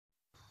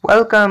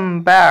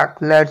Welcome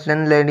back, lads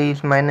and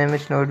ladies. My name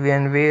is Nodvi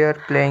and we are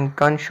playing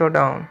Gun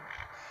Showdown.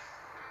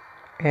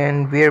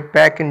 And we are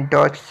back in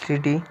Dodge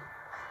City.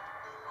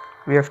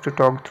 We have to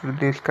talk to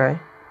this guy.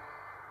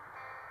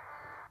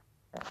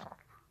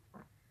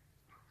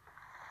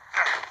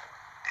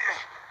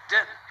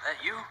 Denton, that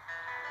you?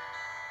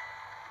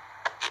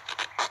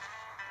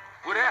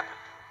 What happened?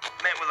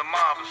 Met with a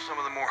mob of some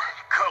of the more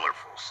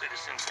colorful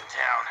citizens in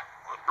town.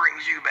 What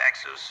brings you back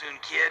so soon,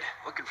 kid?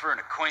 Looking for an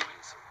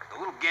acquaintance. The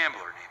little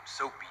gambler named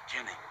Soapy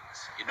Jennings.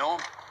 You know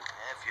him?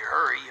 If you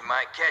hurry, you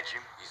might catch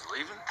him. He's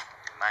leaving?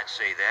 You might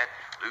say that.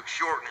 Luke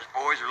Short and his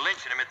boys are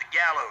lynching him at the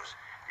gallows.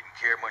 Didn't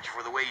care much for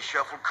the way he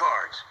shuffled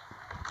cards.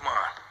 Come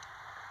on.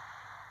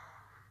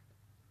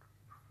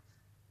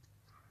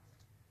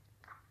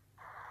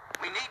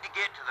 We need to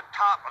get to the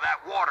top of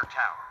that water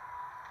tower.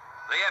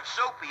 They have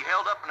Soapy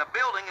held up in a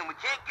building and we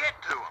can't get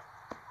to him.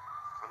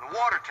 From the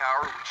water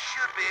tower, we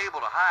should be able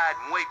to hide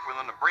and wait for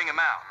them to bring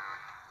him out.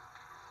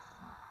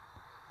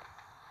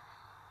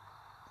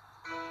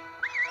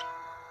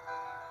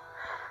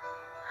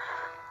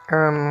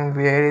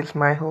 Where is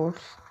my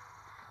horse?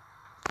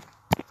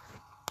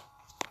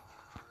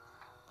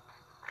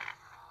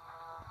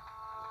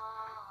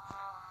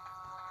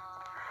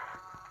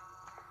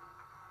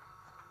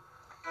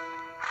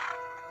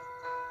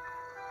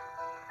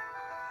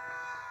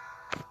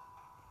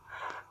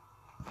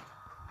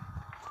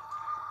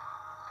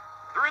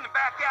 They're in the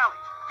back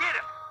alleys. Get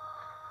him!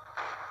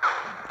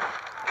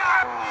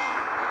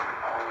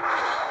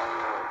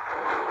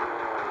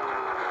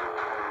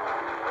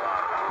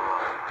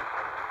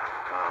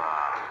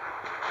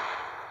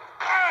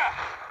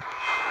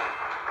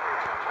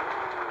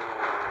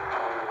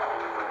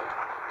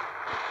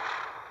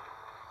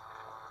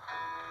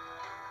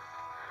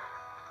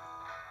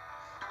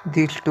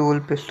 These dual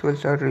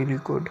pistols are really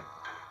good.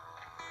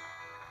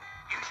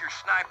 Use your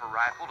sniper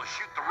rifle to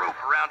shoot the rope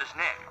around his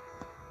neck.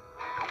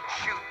 Don't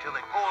shoot till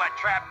they pull that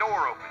trap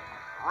door open.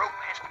 The rope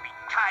has to be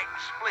tight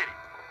and split it.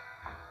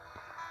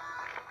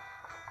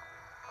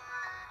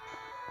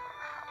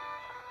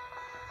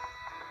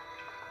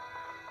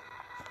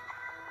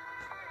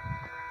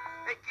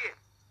 Hey kid,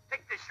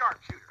 take this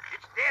sharpshooter.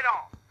 It's dead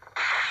on.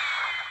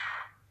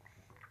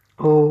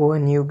 Oh, a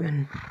new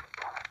gun.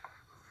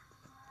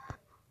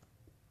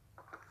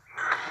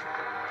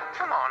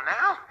 Come on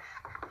now.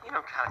 You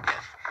know how to get.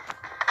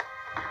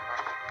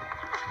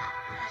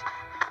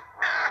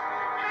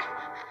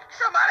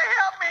 Somebody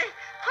help me,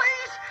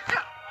 please.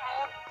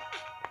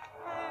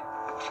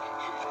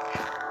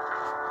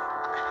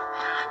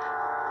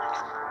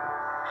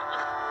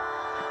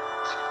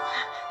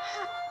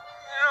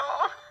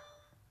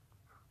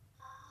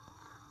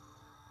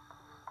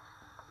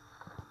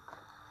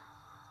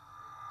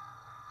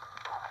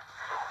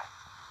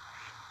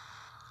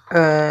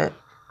 Uh,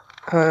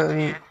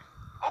 uh,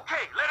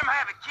 Okay, let him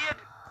have it, kid.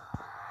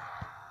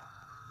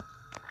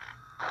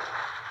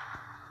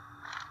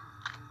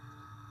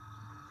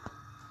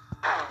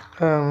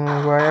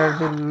 why are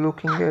they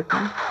looking at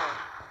me?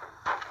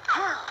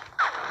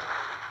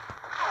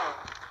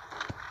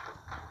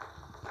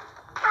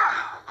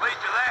 Played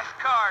your last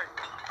card.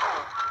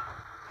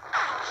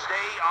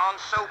 Stay on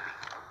Soapy.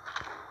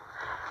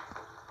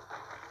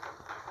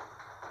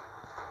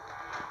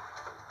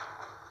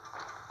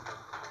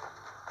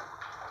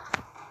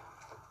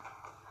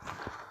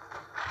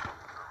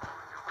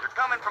 They're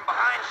coming from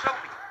behind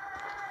Soapy.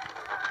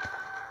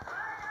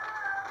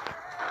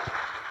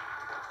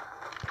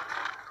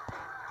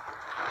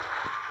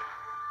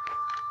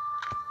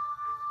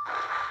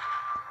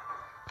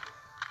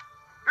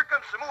 Here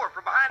comes some more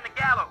from behind the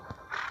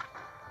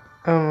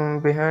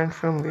gallows. Behind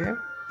from where?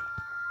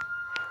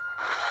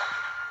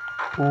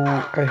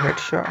 Oh, a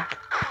headshot.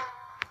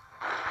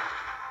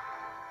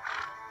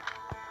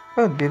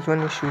 Oh, this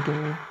one is shooting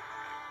me.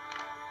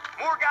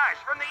 More guys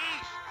from the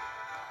east.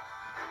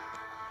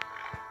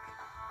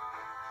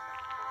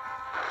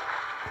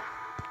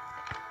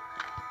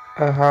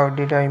 How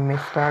did I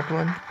miss that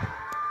one?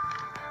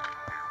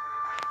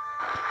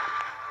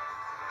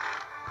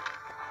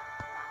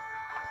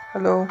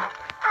 Hello?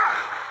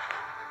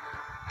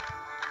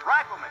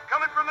 Riflemen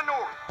coming from the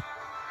north.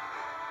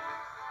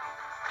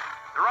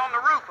 They're on the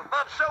roof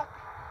above Soapy.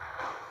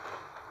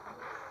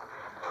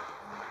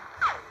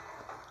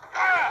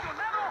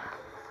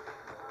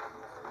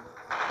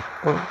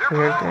 Oh, They're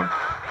right below there. us.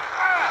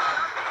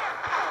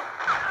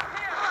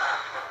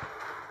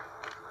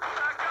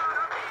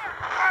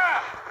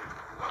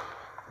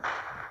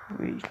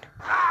 Wait.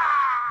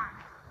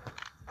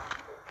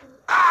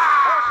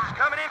 Horses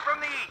coming in from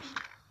the east.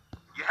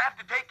 You have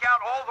to take out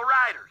all the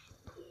riders.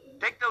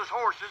 Take those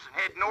horses and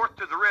head north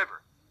to the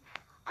river.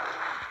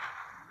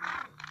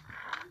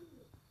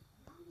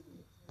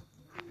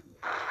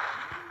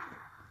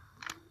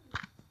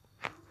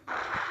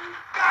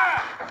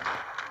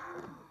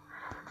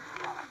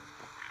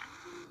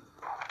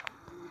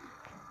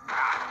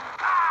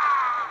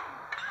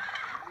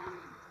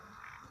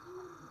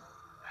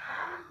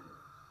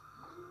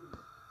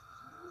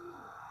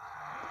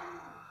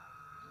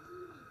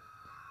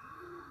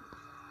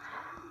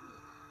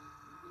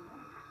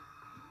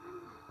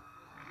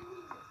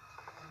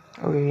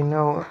 Okay,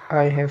 now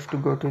I have to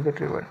go to the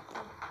river.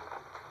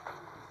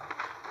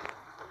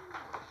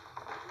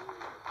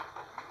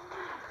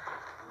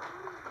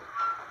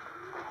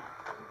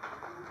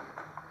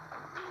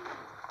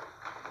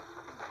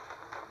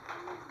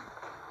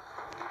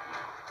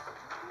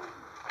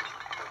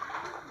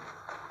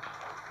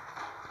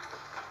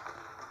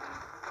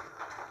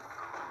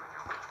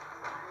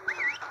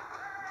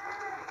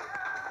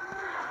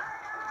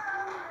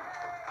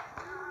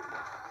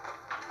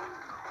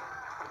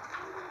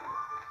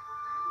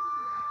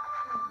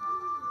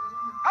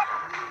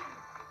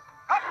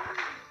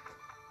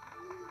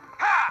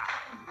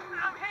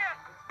 I'm hit!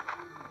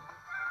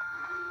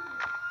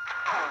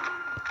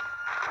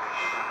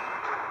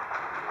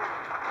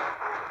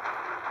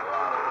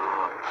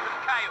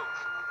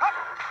 Coyotes!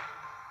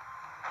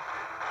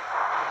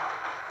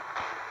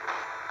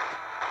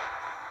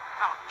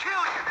 I'll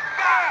kill you!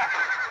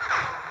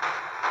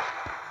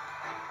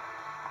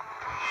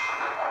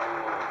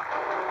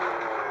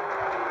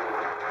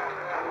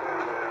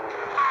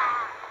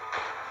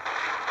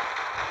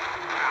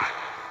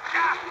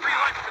 Free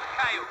lunch for the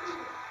coyotes!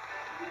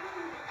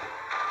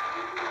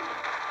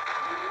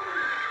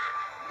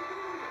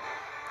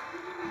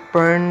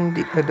 Burn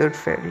the other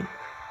ferry.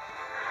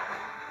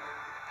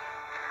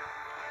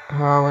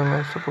 How am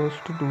I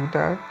supposed to do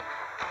that?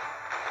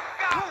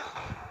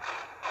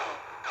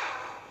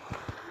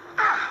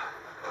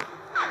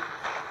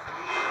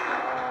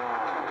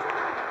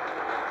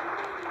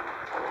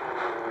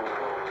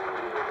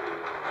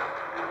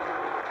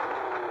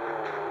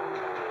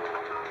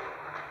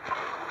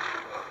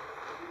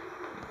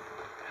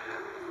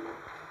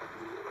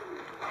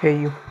 Hey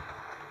you.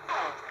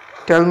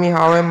 Tell me,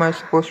 how am I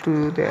supposed to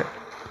do that?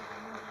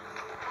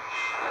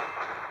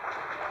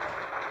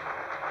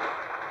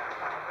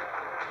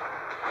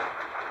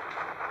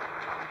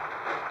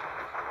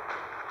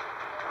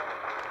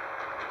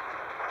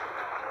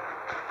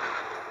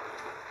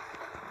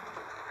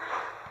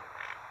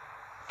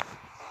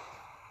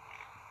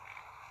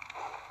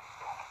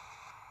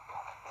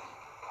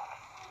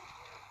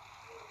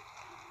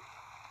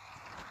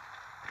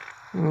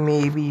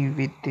 Maybe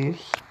with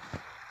this.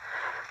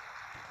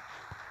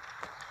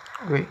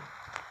 Wait.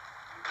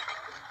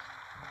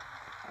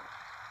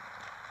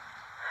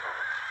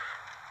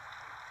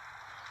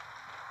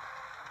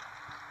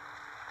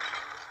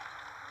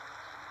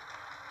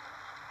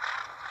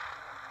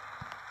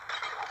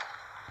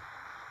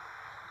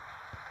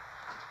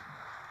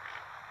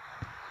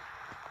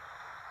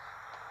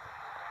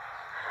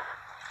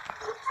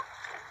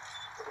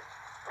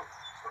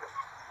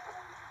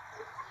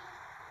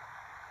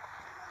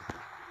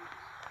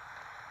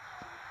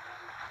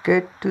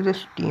 Get to the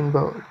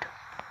steamboat.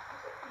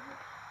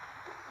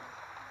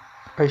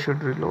 I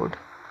should reload.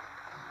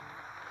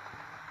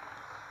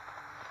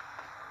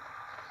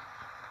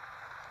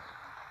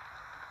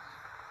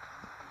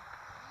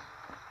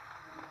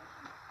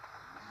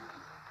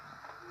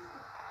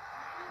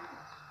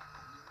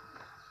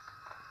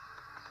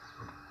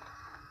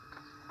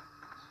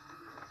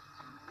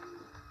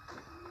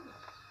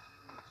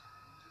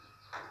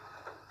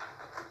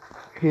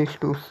 He's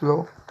too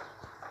slow.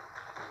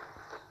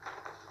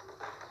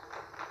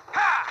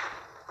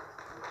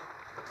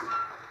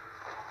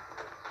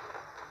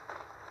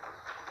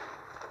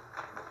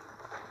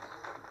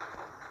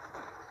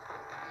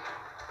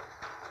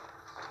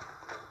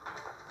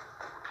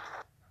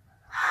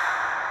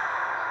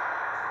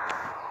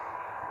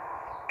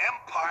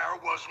 Empire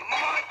was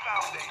my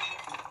foundation.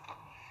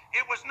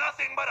 It was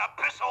nothing but a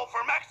pisshole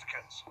for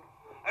Mexicans.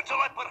 Until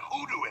I put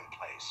hoodoo in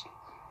place.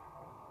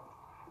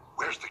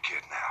 Where's the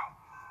kid now?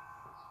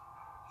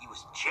 He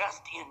was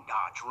just in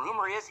Dodge.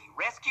 Rumor is he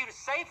rescued a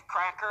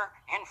safecracker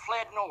and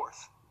fled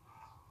north.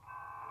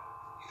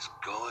 He's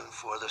going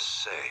for the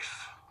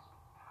safe.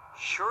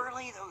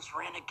 Surely those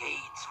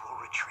renegades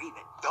will retrieve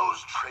it.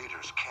 Those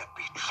traitors can't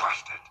be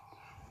trusted.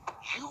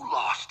 You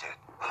lost it.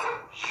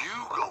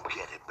 You go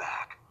get it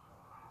back.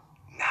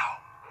 Now,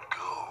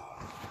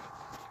 go.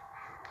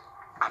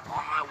 I'm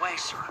on my way,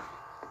 sir.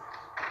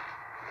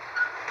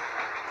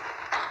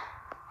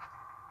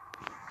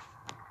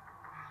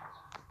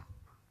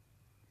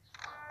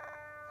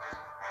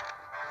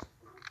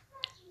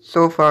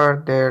 So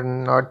far, they're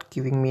not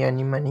giving me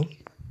any money.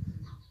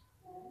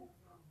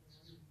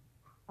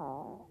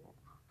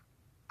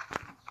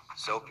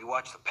 Soapy,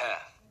 watch the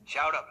path.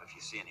 Shout up if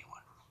you see anyone.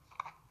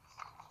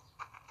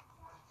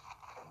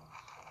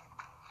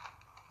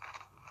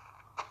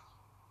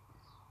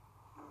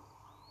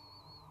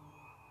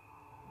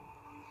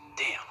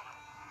 Damn.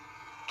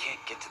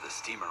 Can't get to the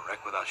steamer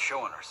wreck without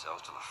showing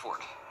ourselves to the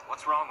fort.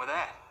 What's wrong with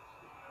that?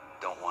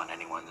 Don't want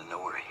anyone to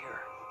know we're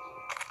here.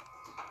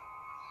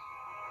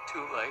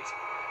 Too late.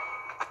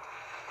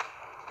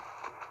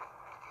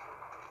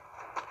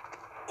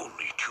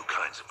 Only two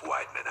kinds of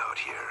white men out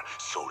here,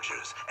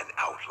 soldiers and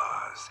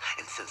outlaws.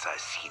 And since I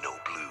see no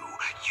blue,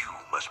 you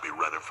must be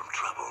running from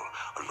trouble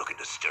or looking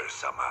to stir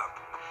some up.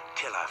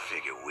 Till I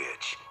figure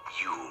which,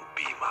 you'll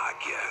be my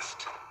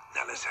guest.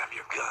 Now let's have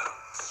your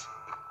guns.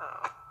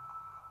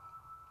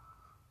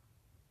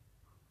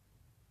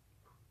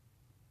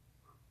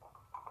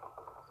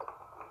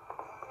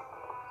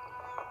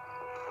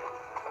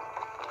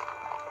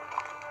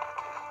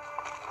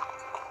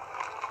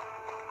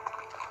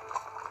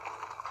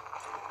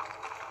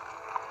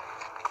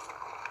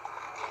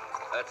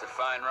 That's a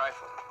fine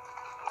rifle.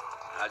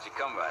 How'd you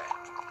come by it?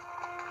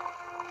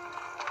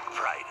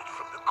 Pried it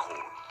from the cold,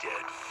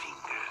 dead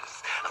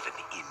fingers of an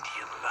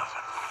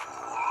Indian-loving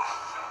fool.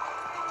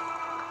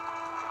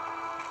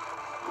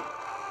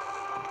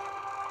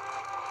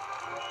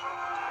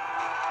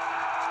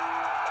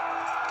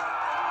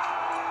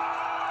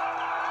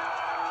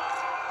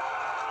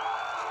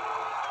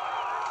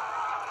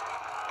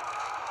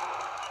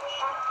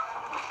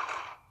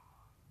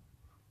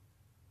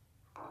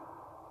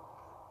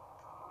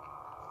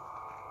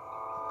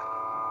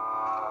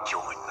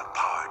 Join the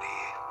party.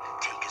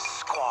 Take a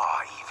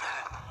squaw,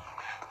 even.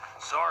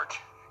 Sarge,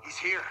 he's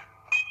here.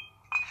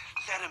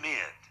 Let him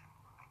in.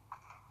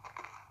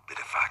 But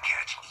if I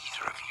catch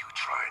either of you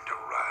trying to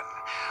run,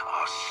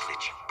 I'll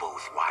slit you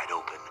both wide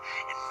open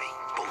and make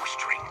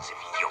bowstrings of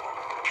your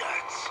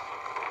guts.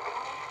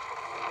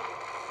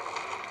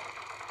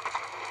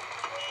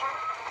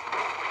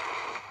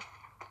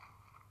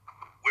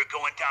 We're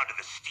going down to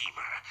the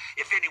steamer.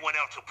 If anyone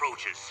else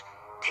approaches,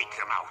 take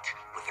them out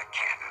with the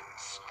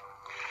cannons.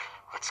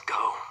 Let's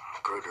go.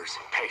 Gruder's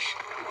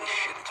impatient. Holy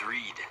shit, it's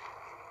Reed.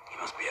 He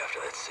must be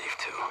after that safe,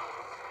 too.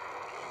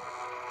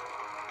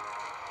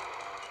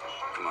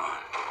 Come on,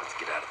 let's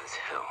get out of this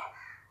hill.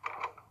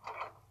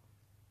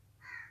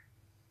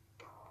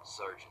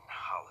 Sergeant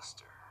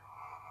Hollister,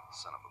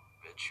 son of a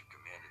bitch who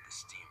commanded the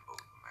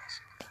steamboat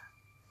massacre.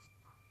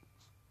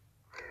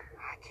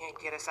 I can't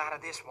get us out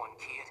of this one,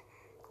 kid.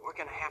 We're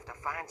gonna have to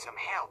find some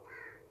help.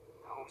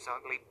 Those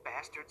ugly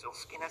bastards will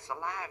skin us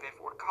alive if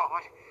we're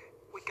caught.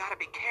 We gotta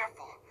be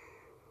careful.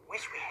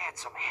 Wish we had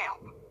some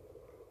help.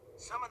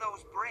 Some of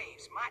those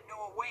braves might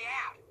know a way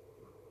out.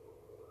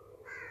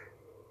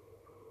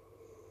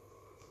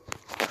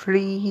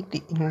 Free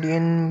the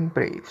Indian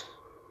Braves.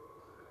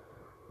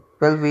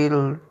 Well,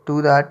 we'll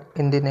do that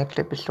in the next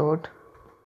episode.